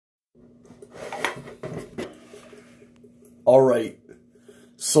Alright,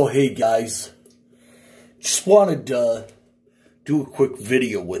 so hey guys, just wanted to do a quick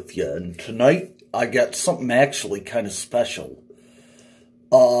video with you, and tonight I got something actually kind of special.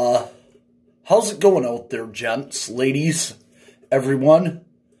 How's it going out there, gents, ladies, everyone?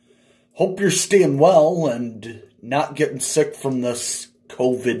 Hope you're staying well and not getting sick from this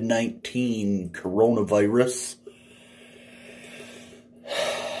COVID-19 coronavirus.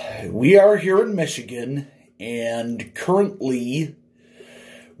 We are here in Michigan, and currently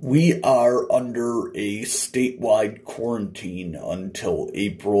we are under a statewide quarantine until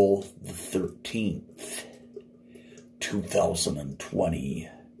April the 13th, 2020.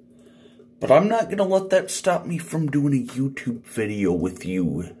 But I'm not going to let that stop me from doing a YouTube video with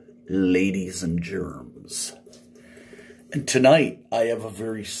you, ladies and germs. And tonight I have a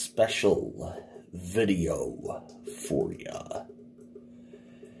very special video for you.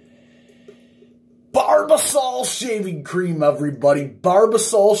 Barbasol shaving cream, everybody.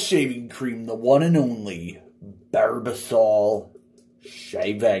 Barbasol shaving cream, the one and only Barbasol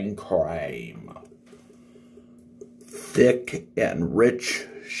shaving cream. Thick and rich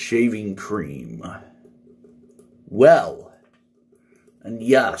shaving cream. Well, and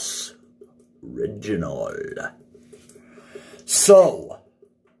yes, original. So,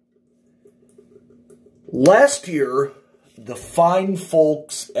 last year, the fine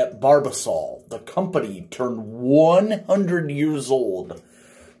folks at Barbasol, the company, turned 100 years old.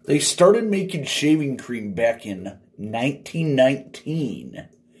 They started making shaving cream back in 1919.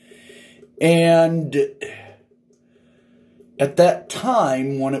 And at that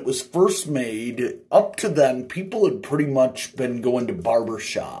time, when it was first made, up to then, people had pretty much been going to barber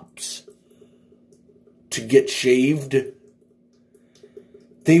shops to get shaved.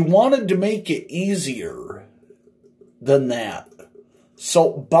 They wanted to make it easier than that.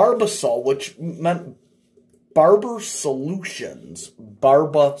 So Barbasol, which meant Barber Solutions,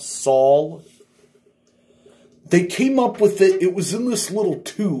 Barbasol, they came up with it. It was in this little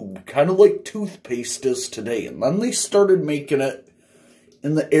tube, kind of like toothpaste is today. And then they started making it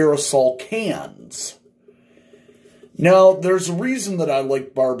in the aerosol cans. Now, there's a reason that I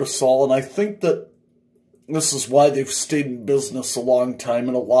like Barbasol, and I think that this is why they've stayed in business a long time,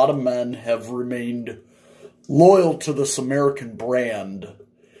 and a lot of men have remained loyal to this American brand,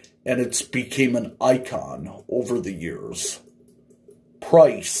 and it's became an icon over the years.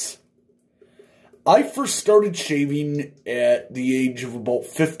 Price. I first started shaving at the age of about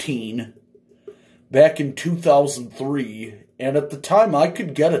 15, back in 2003, and at the time I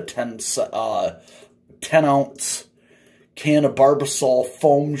could get a 10-ounce can of Barbasol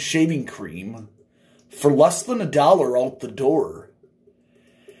foam shaving cream for less than $1 out the door.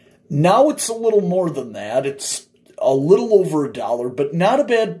 Now it's a little more than that. It's a little over $1, but not a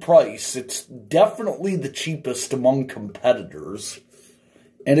bad price. It's definitely the cheapest among competitors,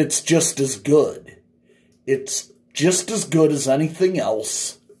 and it's just as good. It's just as good as anything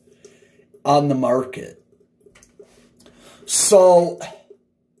else on the market. So,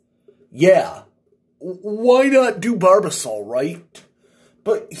 yeah, why not do Barbasol, right?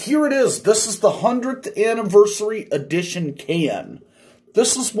 But here it is. This is the 100th anniversary edition can.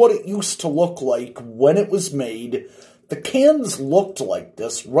 This is what it used to look like when it was made. The cans looked like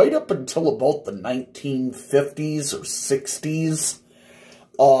this right up until about the 1950s or 60s.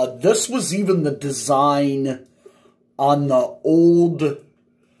 This was even the design on the old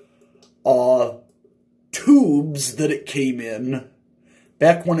tubes that it came in,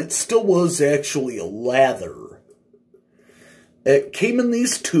 back when it still was actually a lather. It came in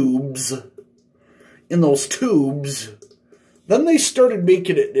these tubes, Then they started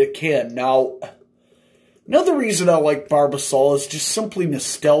making it in a can. Now, another reason I like Barbasol is just simply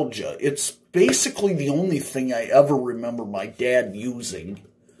nostalgia. It's basically the only thing I ever remember my dad using.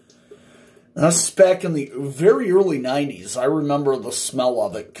 And this is back in the very early 90s. I remember the smell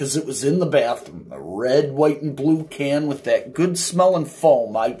of it because it was in the bathroom. A red, white, and blue can with that good smelling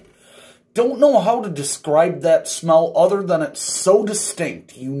foam. I don't know how to describe that smell other than it's so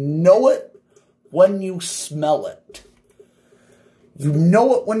distinct. You know it when you smell it. You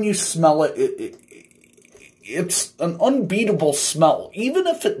know it when you smell it. It's an unbeatable smell. Even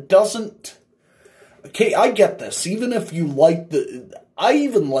if it doesn't... Okay, I get this. Even if you like the... I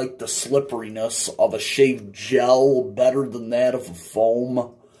even like the slipperiness of a shaved gel better than that of a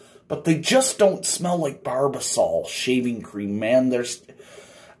foam. But they just don't smell like Barbasol shaving cream, man. That's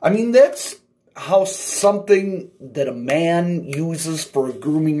how something that a man uses for a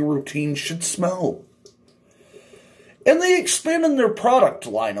grooming routine should smell. And they expanded their product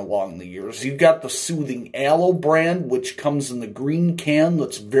line along the years. You've got the Soothing Aloe brand, which comes in the green can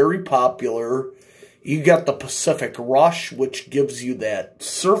that's very popular. You got the Pacific Rush, which gives you that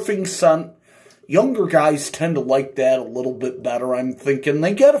surfing scent. Younger guys tend to like that a little bit better, I'm thinking.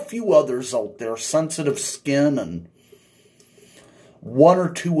 They got a few others out there, Sensitive Skin and one or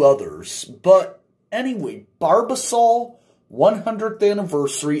two others. But anyway, Barbasol, 100th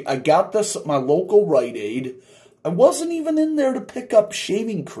anniversary. I got this at my local Rite Aid. I wasn't even in there to pick up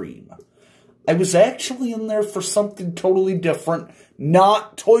shaving cream. I was actually in there for something totally different,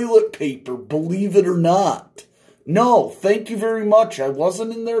 not toilet paper, believe it or not. No, thank you very much. I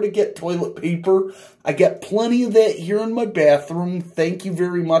wasn't in there to get toilet paper. I got plenty of that here in my bathroom. Thank you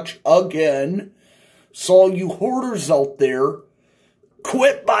very much again. So all you hoarders out there,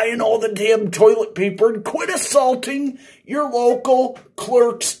 quit buying all the damn toilet paper and quit assaulting your local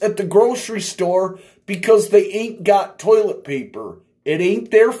clerks at the grocery store because they ain't got toilet paper. It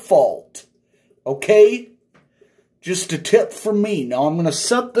ain't their fault. Okay? Just a tip from me. Now I'm going to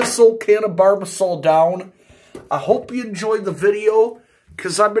set this old can of Barbasol down. I hope you enjoyed the video,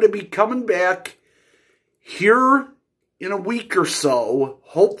 because I'm going to be coming back here in a week or so,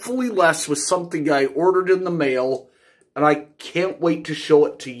 hopefully less, with something I ordered in the mail, and I can't wait to show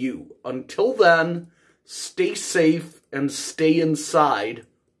it to you. Until then, stay safe and stay inside,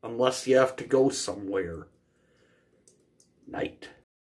 unless you have to go somewhere. Night.